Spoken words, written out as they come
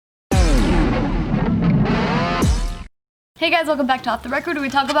Hey guys, welcome back to Off the Record, where we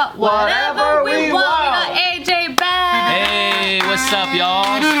talk about Whatever we want. We got AJ back. Hey, what's up,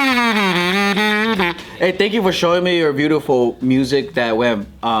 y'all? Hey, thank you for showing me your beautiful music that went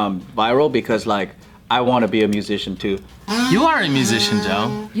viral because, like, I want to be a musician too. You are a musician,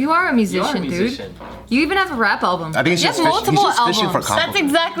 Joe. You are a musician, dude. You even have a rap album. I think he's you just, have multiple he's just fishing for albums. That's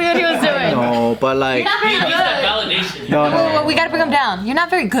compliments. exactly what he was doing. No, but like, Not very good. Validation. no. Well, we gotta bring him down. You're not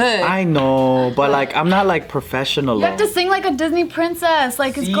very good. I know, but like, I'm not like professional. You have to sing like a Disney princess,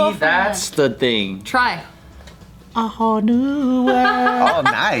 like his See, girlfriend. that's the thing. Try. A whole new world. Oh,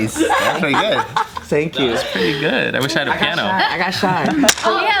 nice. That's pretty good. Thank you. Pretty good. I wish I had a piano. I got shy.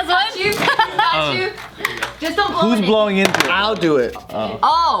 Oh, he has one. You got you. Just don't blow Who's it in. blowing into it? I'll do it.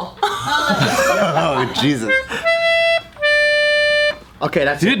 Oh. Oh, Jesus. Okay,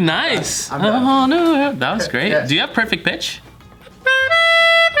 that's Dude, it. nice. I'm done. Oh, no. That was great. Yeah. Do you have perfect pitch?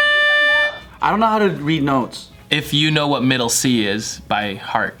 I don't know how to read notes. If you know what middle C is by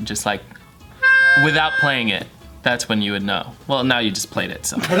heart, just like without playing it, that's when you would know. Well, now you just played it,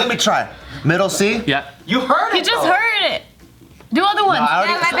 so. Hey, let me try. Middle C. Yeah. You heard You just heard it. Do other ones. I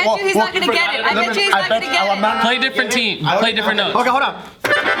already- I bet you he's not gonna get it. I bet you he's not gonna get it. Play different team. Play different notes. Okay, hold on.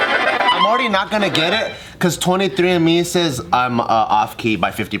 I'm already not gonna get it because 23andMe says I'm off key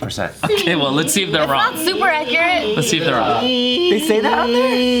by 50%. Okay, well, let's see if they're Not wrong. super accurate. Let's see if they're wrong. They say that out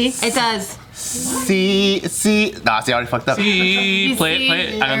there? It does. C. Nah, see, I already fucked up. C. Play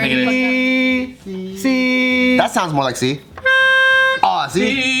it. I don't think it is. See. That sounds more like C. Oh,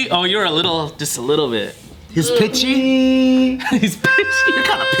 see? C. Oh, you're just a little bit. He's pitchy. He's pitchy. You're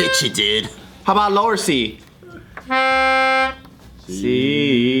kind of pitchy, dude. How about lower C?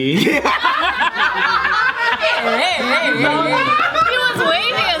 C. He was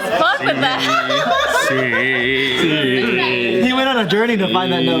waving as fuck with that. He went on a journey to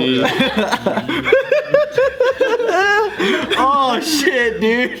find that note. Oh shit,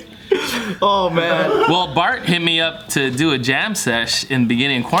 dude. Oh man. Well, Bart hit me up to do a jam sesh in the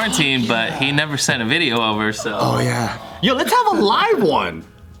beginning of quarantine, but he never sent a video over, so. Oh, yeah. Yo, let's have a live one.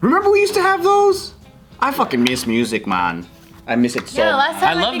 Remember we used to have those? I fucking miss music, man. I miss it so Yeah, last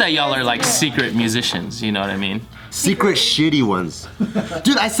I time love think that you y'all guys are like did. secret musicians, you know what I mean? Secret shitty ones.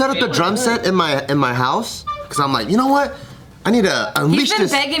 Dude, I set up the drum set in my house because I'm like, you know what? I need to unleash He's been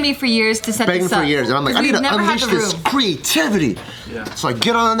this. begging me for years to set Begging this up. for years, and I'm like, I 'Cause need we've to never had unleash the this room. creativity. So I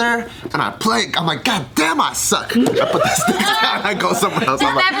get on there and I play. I'm like, God damn, I suck. I put the sticks down. I go somewhere else.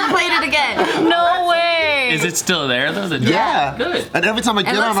 I'm like, Never played it again. No way. Is it still there though? The drum? yeah. Good. And every time I It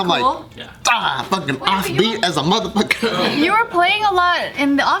get on, looks I'm like, cool. fucking but offbeat you- as a motherfucker. You were playing a lot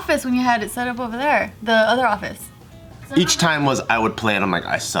in the office when you had it set up over there, the other office. Each time was I would play and I'm like,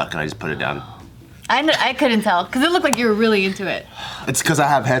 I suck, and I just put it down. I couldn't tell because it looked like you were really into it. It's because I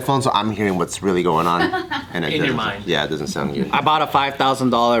have headphones, so I'm hearing what's really going on. And it In your doesn't- mind. Yeah, it doesn't sound good. I bought a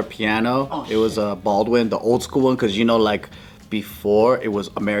 $5,000 piano. It was a Baldwin, the old school one, because you know, like before it was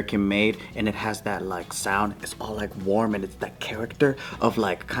American made, and it has that like sound. It's all like warm, and it's that character of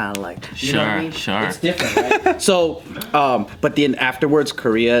like kind of like. You know what I mean? Sure. It's different, right? So, but then afterwards,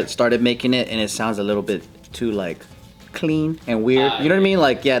 Korea started making it, and it sounds a little bit too like clean and weird. You know what I mean?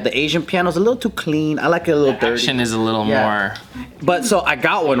 Like, yeah, the Asian piano's a little too clean. I like it a little dirty. Action is a little Yeah. more. But so I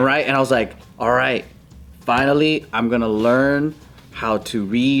got one, right? And I was like, all right, finally, I'm gonna learn how to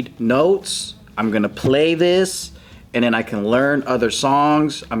read notes. I'm gonna play this, and then I can learn other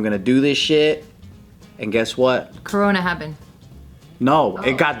songs. I'm gonna do this shit. And guess what? Corona happened. No,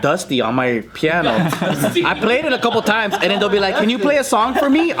 it got dusty on my piano. I played it a couple times, and then they'll be like, can you play a song for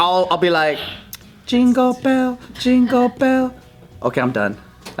me? I'll be like, jingle bell, jingle bell. Okay, I'm done.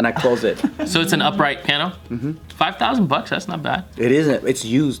 And I close it. So it's an upright piano? Mm-hmm. $5,000, that's not bad. It isn't. It's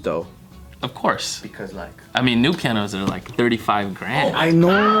used though. Of course. Because like. I mean, new pianos are like 35 grand. I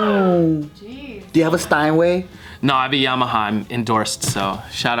know. Jeez. Do you have a Steinway? No, I have a Yamaha. I'm endorsed, so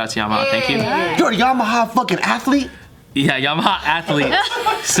shout out to Yamaha. Thank you. You're a Yamaha fucking athlete? Yeah, Yamaha athlete.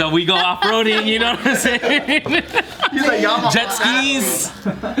 So we go off-roading, you know what I'm saying? Jet skis.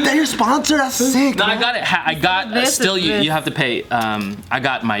 They're your sponsor? That's sick. No, I got it. I got This still. is You this. have to pay. I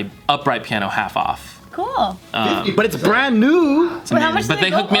got my upright piano half off. Cool. But it's brand new. It's But how amazing. much But did they they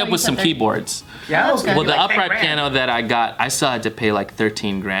go hooked me for? up You with said some 30. keyboards. Yeah, That's good. Well, the upright piano that I got, I still had to pay like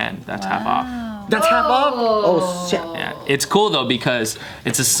 13 grand. That's half off. That's half off. Oh shit. Yeah, it's cool though because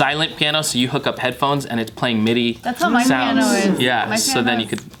it's a silent piano, so you hook up headphones and it's playing MIDI That's what my sounds. piano is. Yeah, My so piano then you is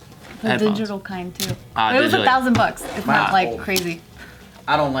could The headphones. digital kind too. Ah, But it was digitally. $1,000. It's not Wow. like crazy.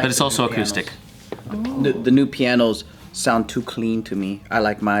 I don't like. But it's the also new pianos. acoustic. The new pianos sound too clean to me. I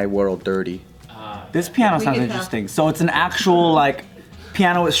like my world dirty. This piano sounds interesting. So it's an actual like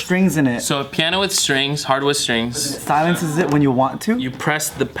piano with strings in it. So a piano with strings, hardwood strings. Silences it when you want to. You press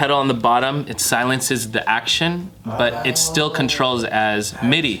the pedal on the bottom, it silences the action, but it still controls as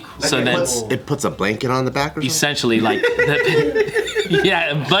MIDI. So then It puts a blanket on the back or something? essentially like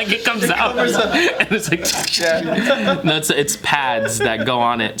yeah, a blanket comes out and it's like no, it's pads that go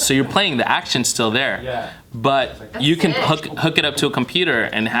on it. So you're playing the action still there. But you can hook it up to a computer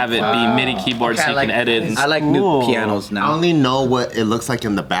and have it be MIDI keyboard so you can edit. And I like new pianos I now. only know what it looks like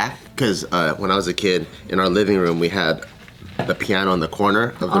in the back because when I was a kid, in our living room, we had the piano in the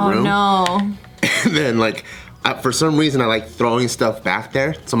corner of the room. Oh no. And then, like, for some reason, I like throwing stuff back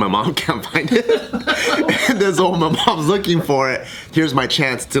there so my mom can't find it. And then so when my mom's looking for it, here's my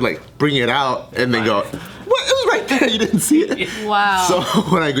chance to, like, bring it out and then go, what? It was right there. You didn't see it. Wow. So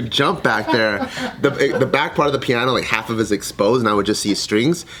when I could jump back there, the back part of the piano, like half of it is exposed, and I would just see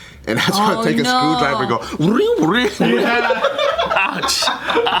strings. And that's why I'd take a screwdriver and go, ouch.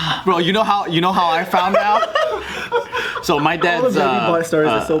 Bro, you know how I found out? So my dad's Boy stories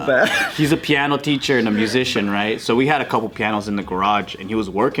are so bad. he's a piano teacher and a musician, right? So we had a couple pianos in the garage and he was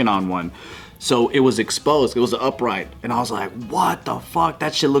working on one. So it was exposed, it was upright. And I was like, what the fuck?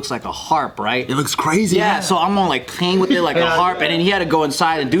 That shit looks like a harp, right? It looks crazy. Yeah, so I'm on like playing with it like a harp, and then he had to go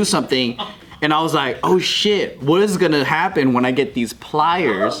inside and do something. And I was like, oh shit, what is gonna happen when I get these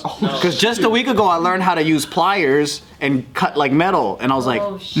pliers? Because just a week ago I learned how to use pliers and cut like metal. And I was like,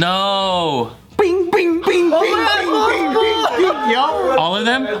 No. bing, bing, bing, bing, bing, bing, bing, bing. Yup. All of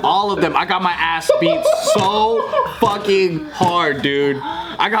them? All of them. I got my ass beat so fucking hard, dude.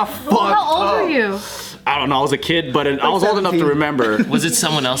 I got fucked How old up. were you? I don't know, I was a kid, but I was old enough to 17. remember. Was it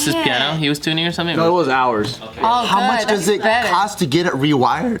someone else's piano he was tuning or something? No, it was ours. Oh, How much does it cost to get it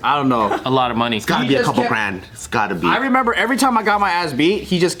rewired? I don't know. A lot of money. Gotta be a couple grand. It's gotta be. I remember every time I got my ass beat,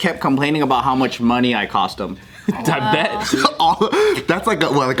 he just kept complaining about how much money I cost him. I bet. That's like a,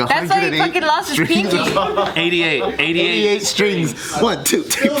 what, like That's why he 108 fucking lost his strings? pinky. 88. 88 strings. 1, 2,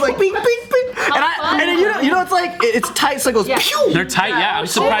 3, 4. Like bing, bing, bing. And then you know it's like it's tight, so it goes pew. They're tight, yeah. I'm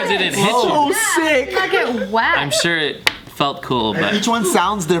surprised it didn't hit you. So sick. Not get whacked. I'm sure it felt cool, but Each one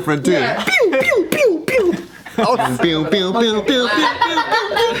sounds different too. Pew, pew, pew, pew. Oh, pew, pew, pew, pew, pew,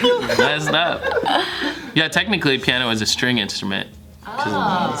 pew. messed up. Yeah, technically piano is a string instrument. 'Cause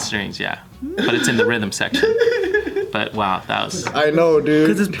of the strings, yeah. But it's in the rhythm section. But wow, that was... I know, dude.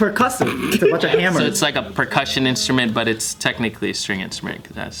 Because it's percussive. It's a bunch of hammers. So it's like a percussion instrument, but it's technically a string instrument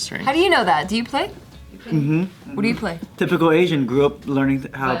because it has strings. How do you know that? Do you play? Mm-hmm. What do you play? Typical Asian. Grew up learning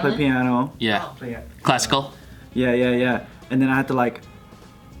how to play piano. Yeah. Classical? Yeah. And then I had to like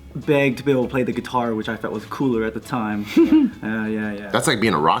beg to be able to play the guitar, which I felt was cooler at the time. Yeah. That's like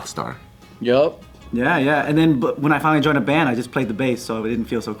being a rock star. Yup. Yeah. And then but when I finally joined a band, I just played the bass, so it didn't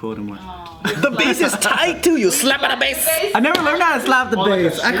feel so cool anymore. The bass is tight too. You slap at a bass. I never learned how to slap the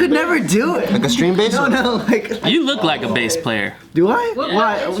bass. I could never do it. Like a string bass? No, like, You look like a bass player. do I?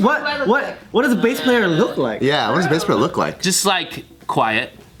 Why? What does a bass player look like? Yeah, what does bass player look like? Just like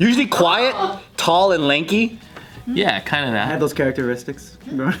quiet. Usually quiet, tall, and lanky. Yeah, kind of I had that. those characteristics.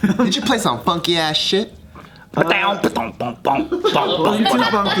 Did you play some funky ass shit? Wasn't too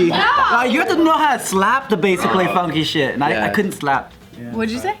funky. You have to know how to slap the bass to play funky shit, and I couldn't slap.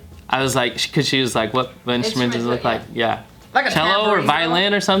 What'd you say? I was like, because she was like, what instrument does it look like? Yeah. Like a Cello or tambourine.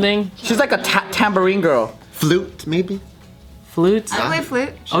 violin or something? She's like a tambourine girl. Flute, maybe? Flute? I play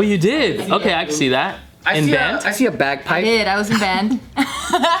flute. Oh, you did? Okay, I can see that. In band? I see a I bagpipe. did. I was in band.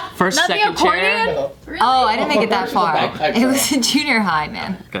 First, Not the second chair? accordion? Oh, I didn't make it that far. It was in junior high,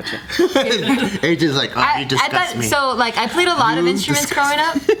 man. Gotcha. AJ's like, oh, you disgust me. So like I played a lot of instruments growing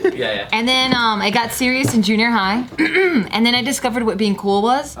up, Yeah. and then I got serious in junior high, and then I discovered what being cool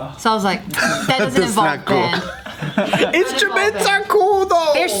was. So I was like, that doesn't That's involve not cool. band. Instruments are cool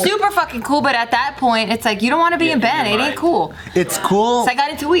though. They're super fucking cool, but at that point, it's like you don't want to be in band. It ain't cool. It's cool. So I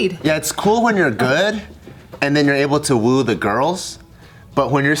got into weed. Yeah, it's cool when you're good, and then you're able to woo the girls. But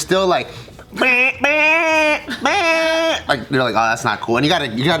when you're still like, you're like, oh, that's not cool. And you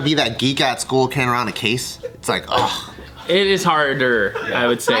gotta be that geek at school carrying around a case. It's like, oh, It is harder, I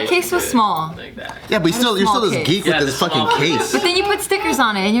would say. My case was small, yeah, but you're still small this case. geek with this fucking case. but then you put stickers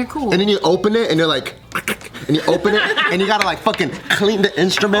on it, and you're cool. And then you open it, and you're like, and you open it, and you gotta like fucking clean the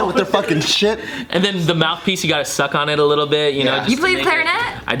instrument with their fucking shit. And then the mouthpiece, you gotta suck on it a little bit, you know. just You to played make it-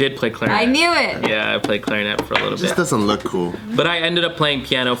 clarinet? I did play clarinet. I knew it. Yeah, I played clarinet for a little It just bit. doesn't look cool. But I ended up playing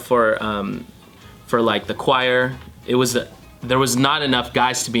piano for like the choir. There was not enough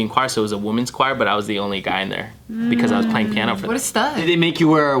guys to be in choir, so it was a women's choir, but I was the only guy in there because I was playing piano for What a them. stud. Did they make you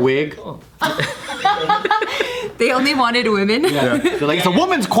wear a wig? They They only wanted women. They're like, it's a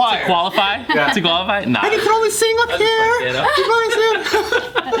woman's choir. Qualify? To qualify? Nah. You can only sing up here. You know? You can only sing.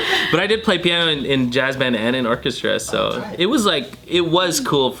 But I did play piano in jazz band and in orchestra, so it was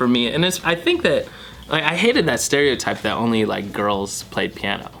cool for me. And I think that I hated that stereotype that only like girls played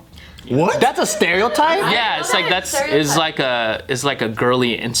piano. What? That's a stereotype? Yeah, it's like it's like a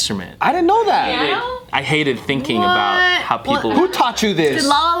girly instrument. I didn't know that. Piano? I hated thinking about how people. Who taught you this? Did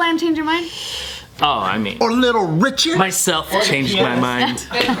La La Land change your mind? Oh, I mean, Or Little Richard? myself changed my mind.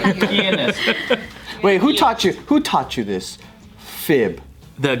 Wait, who taught you this? Fib.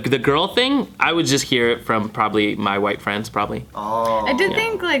 The girl thing, I would just hear it from probably my white friends, probably. I did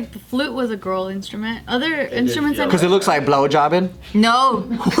think like the flute was a girl instrument. Other instruments I Because it looks like blowjobbing. No.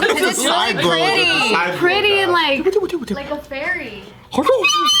 Because it's Side really blow. pretty. Side blow. pretty and like a fairy. Oh,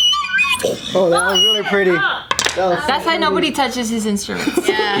 that was really pretty. That's why nobody touches his instruments.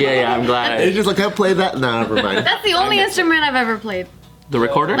 Yeah, I'm glad. You just like, can I play that? Nah, never mind. That's the only instrument I've ever played. The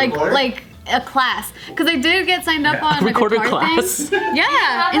recorder? Like a class, because I did get signed up on a Recorder guitar class? thing.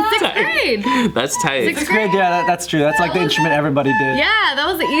 Yeah, in 6th grade. That's tight. 6th grade. Yeah, that's true. That's like the instrument everybody did. Yeah, that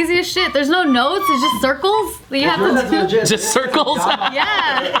was the easiest shit. There's no notes. It's just circles that you have to do. Just circles.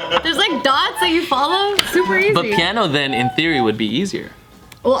 Yeah, there's like dots that you follow. Super easy. But piano then, in theory, would be easier.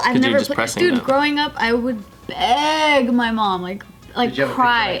 Well, I've you're never just played. pressing Dude, them. growing up, I would beg my mom, like you have a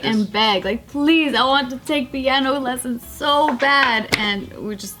cry picture like and beg, like please, I want to take piano lessons so bad, and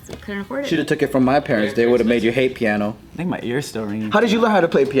we just couldn't afford Should it. have took it from my parents. They would have made you hate piano. I think my ear's still ringing. How did you learn how to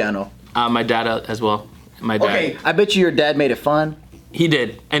play piano? My dad as well. My dad. Okay, I bet you your dad made it fun. He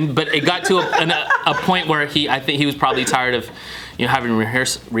did, but it got to a point where I think he was probably tired of, having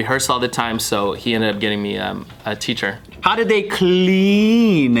rehearse all the time. So he ended up getting me a teacher. How did they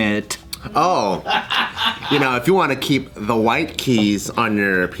clean it? Oh, if you want to keep the white keys on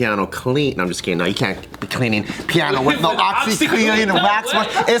your piano clean, no, I'm just kidding. No, you can't be cleaning piano with no OxyClean and wax.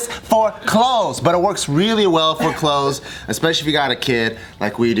 It's for clothes, but it works really well for clothes, especially if you got a kid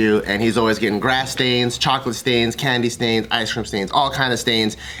like we do, and he's always getting grass stains, chocolate stains, candy stains, ice cream stains, all kind of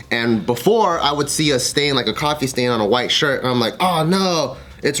stains. And before, I would see a stain, like a coffee stain on a white shirt, and I'm like, oh no,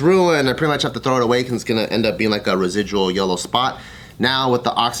 it's ruined. I pretty much have to throw it away because it's gonna end up being like a residual yellow spot. Now with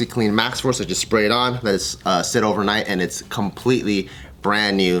the OxyClean Max Force, I just spray it on, let it sit overnight, and it's completely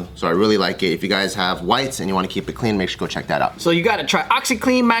brand new. So I really like it. If you guys have whites and you want to keep it clean, make sure you go check that out. So you gotta try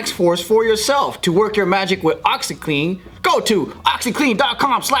OxyClean Max Force for yourself. To work your magic with OxyClean, go to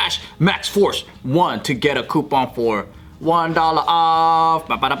oxyclean.com/MaxForce1 to get a coupon for $1 off.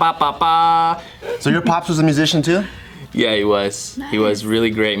 Ba-ba-da-ba-ba-ba. So your pops was a musician too? Yeah, he was. He was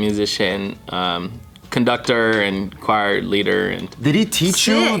really great musician, conductor and choir leader, and Did he teach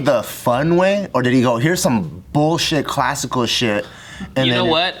you the fun way, or did he go, here's some bullshit classical shit? And you know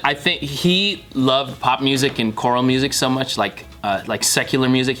then what? I think he loved pop music and choral music so much, like secular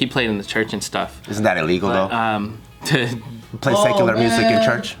music. He played in the church and stuff. Isn't that illegal though? To Play secular music in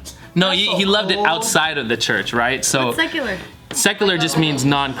church? No, he loved it outside of the church, right? So Secular. secular just means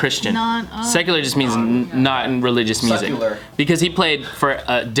non-Christian. Oh. Secular just means not in religious music. Secular. Because he played for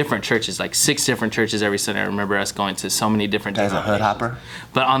different churches, like 6 different churches every Sunday. I remember us going to so many different. Guy's a hood hopper?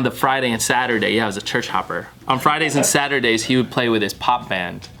 But on the Friday and Saturday, I was a church hopper. On Fridays and Saturdays, he would play with his pop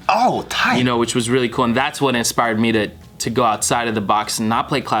band. Oh, tight. Which was really cool, and that's what inspired me to go outside of the box and not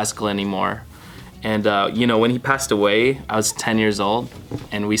play classical anymore. And when he passed away, I was 10 years old,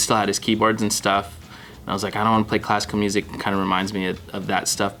 and we still had his keyboards and stuff. And I was like, I don't want to play classical music. It kind of reminds me of that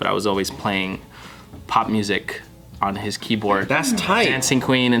stuff, but I was always playing pop music on his keyboard. That's tight. Dancing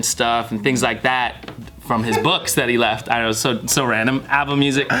Queen and stuff and things like that from his books that he left. I know, so random. Album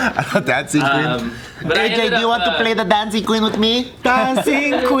music. Dancing Queen. But I ended up, the Dancing Queen with me?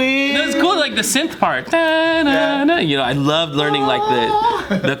 Dancing Queen. It was cool, like the synth part. Da, da, da. I loved learning like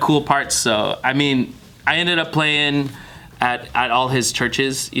the cool parts. So I ended up playing at all his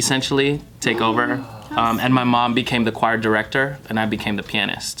churches essentially, take over. And my mom became the choir director, and I became the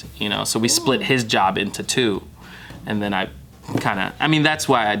pianist. So we split his job into 2, and then I that's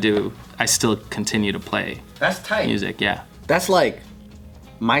why I still continue to play That's tight. music. Yeah. That's like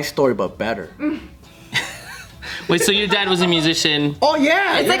my story, but better. Wait, so your dad was a musician? Oh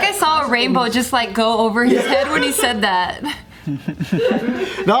yeah. It's like I saw a rainbow just like go over his head when he said that.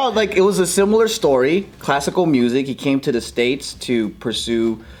 No, like it was a similar story. Classical music. He came to the States to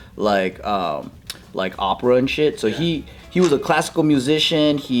pursue like opera and shit. So he was a classical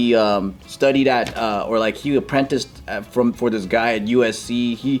musician. He studied at he apprenticed for this guy at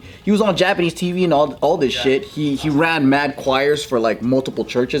USC. He was on Japanese TV and all this shit. He ran mad choirs for like multiple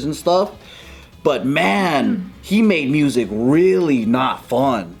churches and stuff. But man, he made music really not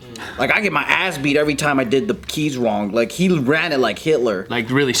fun. Like I get my ass beat every time I did the keys wrong. Like he ran it like Hitler. Like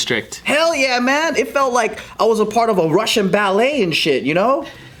really strict. Hell yeah, man! It felt like I was a part of a Russian ballet and shit. You know?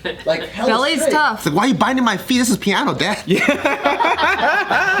 Like hell Ballet's tough. It's like, why are you binding my feet? This is piano, Dad.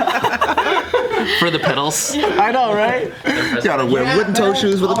 For the pedals. I know, right? You gotta wear wooden toe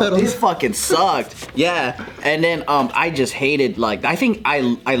shoes for the pedals. This fucking sucked. Yeah, and then I just hated like I think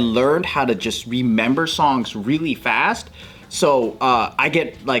I learned how to just remember songs really fast. So I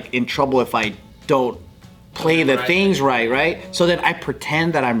get like in trouble if I don't play the things right? So then I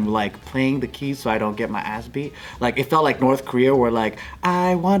pretend that I'm like playing the keys so I don't get my ass beat. Like it felt like North Korea where like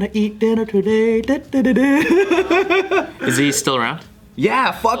I wanna eat dinner today. Da, da, da, da. Is he still around?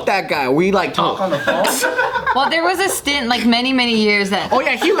 Yeah, fuck that guy. We like talk on the phone. Well, there was a stint like many years that. Oh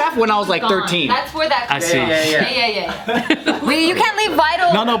yeah, he left when I was like 13. That's where that. I see. Yeah. Wait, you can't leave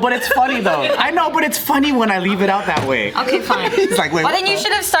Vital. No, but it's funny though. I know, but it's funny when I leave it out that way. Okay, fine. He's like, wait. Well, then you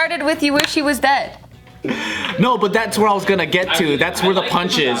should have started with "You Wish He Was Dead." No, but that's where I was gonna get to. That's where the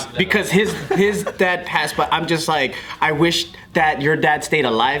punch is because his dad passed. But I'm just like, I wish that your dad stayed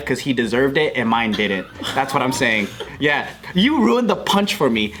alive because he deserved it and mine didn't. That's what I'm saying. Yeah, you ruined the punch for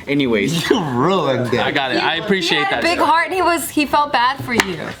me. Anyways, You ruined it. I got it. I appreciate He had that. a big heart, and he felt bad for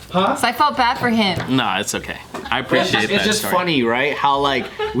you. Huh? So I felt bad for him. No, it's okay. I appreciate that. it's just story. funny, right? How like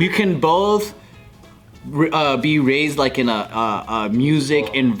we can both be raised like in a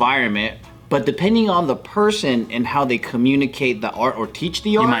music environment. But depending on the person and how they communicate the art or teach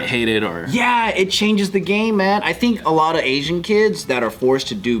the art, You might hate it or. yeah, it changes the game, man. I think a lot of Asian kids that are forced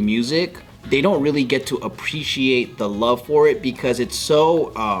to do music, they don't really get to appreciate the love for it because it's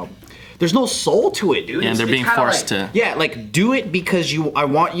so there's no soul to it, dude. Yeah, they're being kinda forced to. Yeah, like do it because I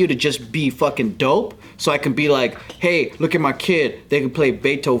want you to just be fucking dope, so I can be like, hey, look at my kid. They can play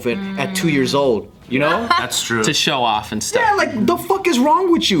Beethoven at 2 years old. You know? That's true. To show off and stuff. Yeah, like the fuck is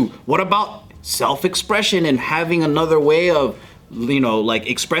wrong with you? What about self-expression and having another way of, you know, like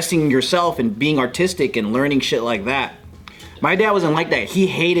expressing yourself and being artistic and learning shit like that? My dad wasn't like that. He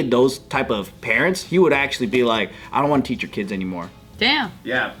hated those type of parents. He would actually be like, I don't want to teach your kids anymore. Damn.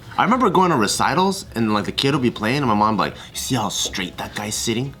 Yeah. I remember going to recitals and like the kid would be playing and my mom would be like, you see how straight that guy's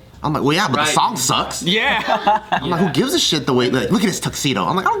sitting? I'm like, well, yeah, but the song sucks. Yeah. I'm like, who gives a shit the way, like, look at his tuxedo.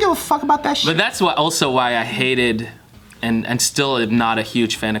 I'm like, I don't give a fuck about that shit. But that's also why I hated and still am not a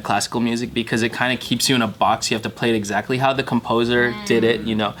huge fan of classical music because it kind of keeps you in a box. You have to play it exactly how the composer did it,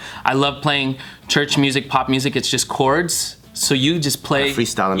 you know. I love playing church music, pop music. It's just chords. So you just play.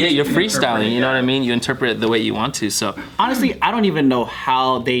 Freestyling. Yeah, you're freestyling, you know what I mean? You interpret it the way you want to, so. Honestly, I don't even know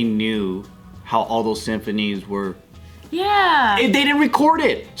how they knew how all those symphonies were. Yeah. They didn't record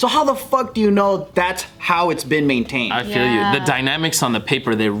it. So how the fuck do you know that's how it's been maintained? I feel Yeah. you. The dynamics on the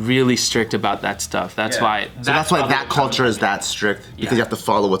paper, they're really strict about that stuff. That's why. So that's why that culture is that strict because you have to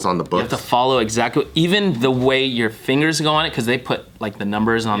follow what's on the You books. have to follow exactly, even the way your fingers go on it, because they put like the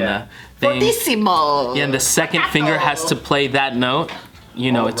numbers on the thing. Fortissimo. Yeah, and the second finger has to play that note.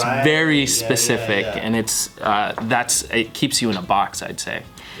 You know, it's very specific, and it's it keeps you in a box, I'd say.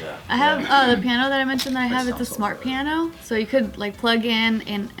 I have the piano that I mentioned that I have. It's a smart piano, so you could like plug in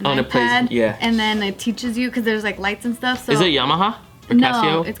an Oh, and it plays- iPad, yeah. and then it teaches you because there's like lights and stuff. So Is it Yamaha or no,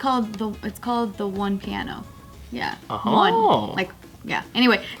 Casio? it's called the One Piano. Yeah, Oh. One. Like yeah.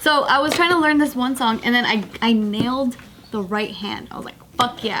 Anyway, so I was trying to learn this one song, and then I nailed the right hand. I was like,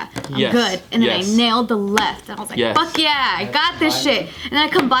 fuck yeah, I'm Yes, good. And then yes. I nailed the left, and I was like, Yes. fuck yeah, I got this shit. And then I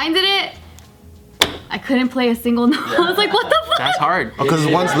combined it. I couldn't play a single note. I was like, what the fuck? That's hard. Because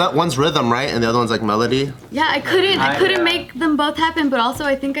one's rhythm, right? And the other one's like melody. Yeah, I couldn't make them both happen, but also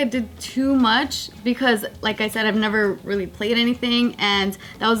I think I did too much because like I said, I've never really played anything, and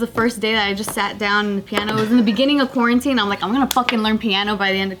that was the first day that I just sat down in the piano. It was in the beginning of quarantine. I'm like, I'm gonna fucking learn piano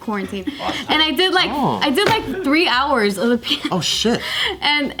by the end of quarantine. And I did like 3 hours of the piano. Oh shit.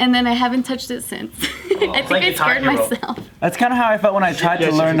 And then I haven't touched it since. I think I scared myself. That's kind of how I felt when I tried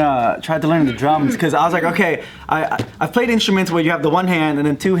to learn the drums, because I was like, okay, I've played instruments where you have the one hand and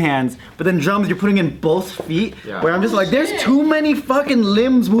then two hands, but then drums you're putting in both feet. Where I'm just like, there's too many fucking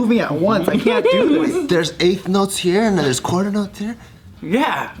limbs moving at once. I can't do this. There's eighth notes here and then there's quarter notes here.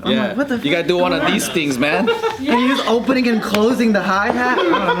 Yeah. I'm like, what the? You gotta do one of these things, man. And you're just opening and closing the hi hat.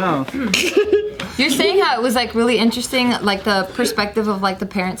 I don't know. You're saying how it was like really interesting, like the perspective of like the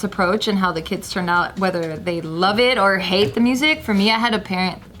parents' approach and how the kids turned out, whether they love it or hate the music. For me, I had a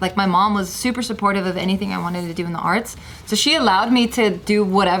parent, like my mom was super supportive of anything I wanted to do in the arts. So she allowed me to do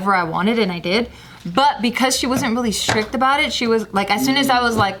whatever I wanted, and I did. But because she wasn't really strict about it, she was like, as soon as I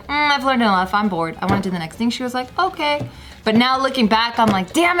was like, I've learned enough, I'm bored, I want to do the next thing, she was like, okay. But now looking back, I'm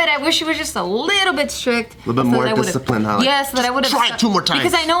like, damn it, I wish he was just a little bit strict. A little bit more disciplined, huh? Like, yeah, so that I would have try it 2 more times.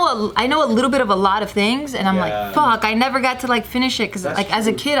 Because I know a little bit of a lot of things, and I'm like, fuck, I never got to like finish it because like as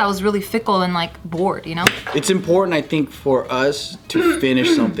a kid I was really fickle and like bored, you know. It's important, I think, for us to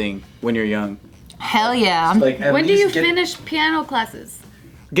finish something when you're young. Hell yeah. Like, at When do least you finish piano classes?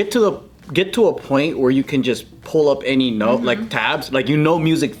 get to a point where you can just pull up any note, like tabs, like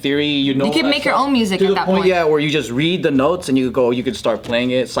music theory, you You can make your own music to at the that point, point. yeah, where you just read the notes and you could start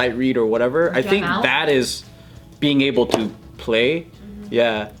playing it, sight read or whatever. I think out. that is being able to play.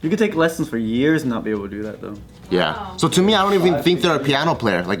 Yeah. You could take lessons for years and not be able to do that though. Yeah. So to me, I don't even think they're a piano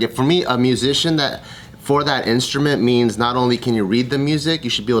player. Like, if for me, a musician that for that instrument means not only can you read the music, you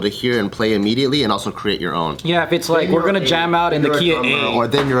should be able to hear and play immediately and also create your own. Yeah, if it's like we're gonna jam out in the key of A, or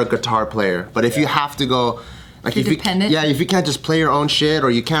then you're a guitar player. But if you have to go, like You're if dependent? if you can't just play your own shit, or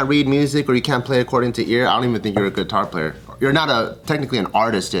you can't read music, or you can't play according to ear, I don't even think you're a guitar player. You're not technically an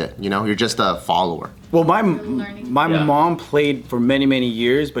artist yet. You know, you're just a follower. well, my mom played for many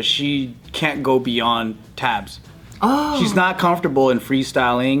years, but she can't go beyond tabs. Oh. She's not comfortable in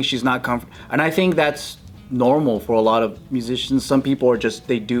freestyling. She's not comfortable, and I think that's normal for a lot of musicians. Some people are just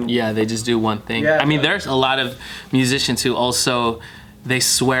they do. Yeah, they just do one thing. Yeah. I mean, there's a lot of musicians who also they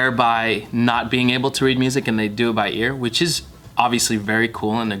swear by not being able to read music and they do it by ear, which is obviously very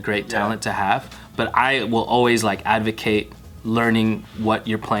cool and a great talent to have. But I will always like advocate learning what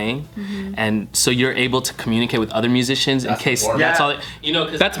you're playing, and so you're able to communicate with other musicians in case that's all. You know,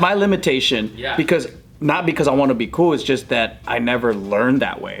 'cause That's my limitation. Yeah. Because not because I want to be cool. It's just that I never learned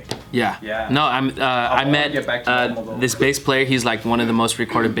that way. Yeah. Yeah. No, I wanna met get back to normal, though. this bass player. He's like one of the most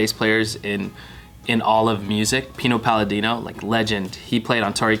recorded bass players in all of music. Pino Palladino, like legend. He played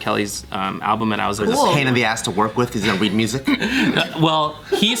on Tori Kelly's album, and I was like, It's a pain in the ass to work with because you don't read music. well,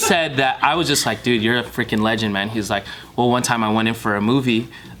 he said that I was just like, dude, you're a freaking legend, man. He's like, well, one time I went in for a movie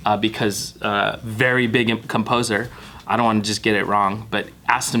because very big composer. I don't want to just get it wrong, but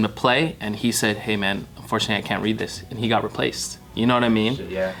asked him to play, and he said, hey, man, unfortunately, I can't read this, and he got replaced. You know what I mean?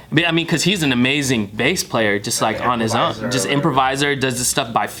 Yeah. But, I mean, because he's an amazing bass player, just like on his own. Just improviser, does this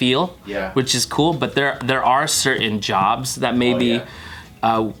stuff by feel, Yeah. which is cool. But there are certain jobs that maybe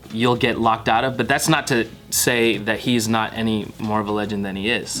you'll get locked out of. But that's not to say that he's not any more of a legend than he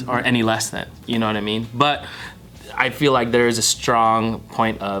is, or any less than. You know what I mean? But I feel like there is a strong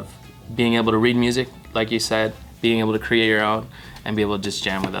point of being able to read music, like you said, being able to create your own, and be able to just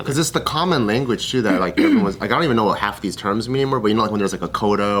jam with others. Because it's the common language too that like everyone's like I don't even know what half these terms mean anymore. But you know, like when there's like a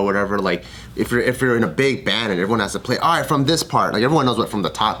coda or whatever, like if you're in a big band and everyone has to play, all right, from this part, like everyone knows what from the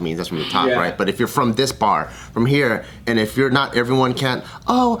top means. That's from the top, Yeah. right? But if you're from this bar, from here, and if you're not, everyone can't.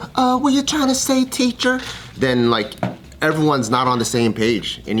 What you trying to say, teacher? Then like everyone's not on the same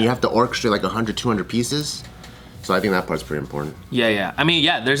page, and you have to orchestrate like 100, 200 pieces. So I think that part's pretty important. Yeah. I mean,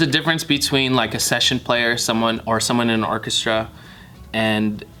 yeah, there's a difference between like a session player, someone in an orchestra,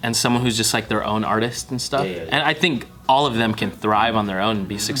 and someone who's just like their own artist and stuff. Yeah. And I think all of them can thrive on their own and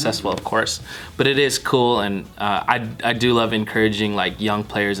be successful, of course. But it is cool, and I do love encouraging like young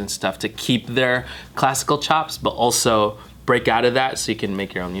players and stuff to keep their classical chops, but also break out of that so you can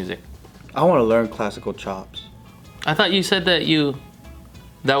make your own music. I want to learn classical chops. I thought you said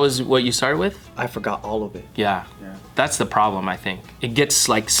that was what you started with? I forgot all of it. Yeah. That's the problem, I think. It gets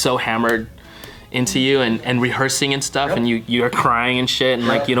like so hammered into you and rehearsing and stuff, and you're crying and shit, and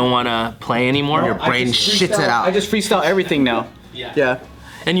like you don't want to play anymore. Your brain shits it out. I just freestyle everything now. Yeah.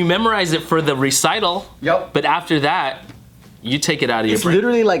 And you memorize it for the recital. Yep. But after that, you take it out of your It's brain.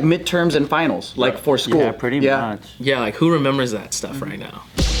 literally like midterms and finals, like for school. Yeah, pretty much. Yeah, like who remembers that stuff right now?